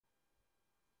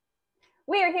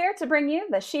We are here to bring you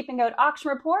the sheep and goat auction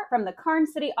report from the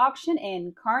Karnes City auction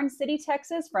in Karnes City,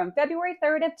 Texas from February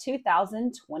 3rd of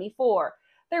 2024.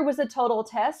 There was a total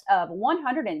test of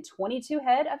 122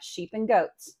 head of sheep and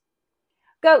goats.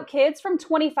 Goat kids from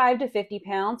 25 to 50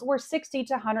 pounds were $60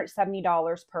 to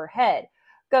 $170 per head.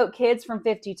 Goat kids from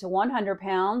 50 to 100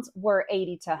 pounds were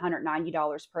 $80 to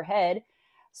 $190 per head.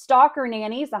 Stalker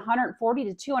nannies,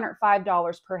 $140 to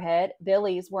 $205 per head.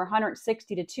 Billies were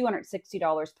 $160 to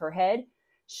 $260 per head.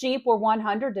 Sheep were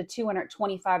 $100 to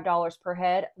 $225 per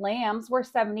head. Lambs were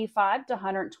 $75 to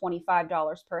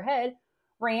 $125 per head.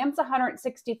 Rams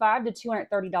 $165 to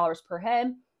 $230 per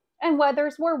head. And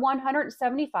wethers were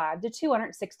 $175 to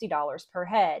 $260 per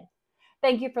head.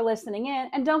 Thank you for listening in,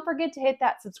 and don't forget to hit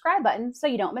that subscribe button so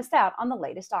you don't miss out on the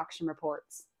latest auction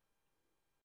reports.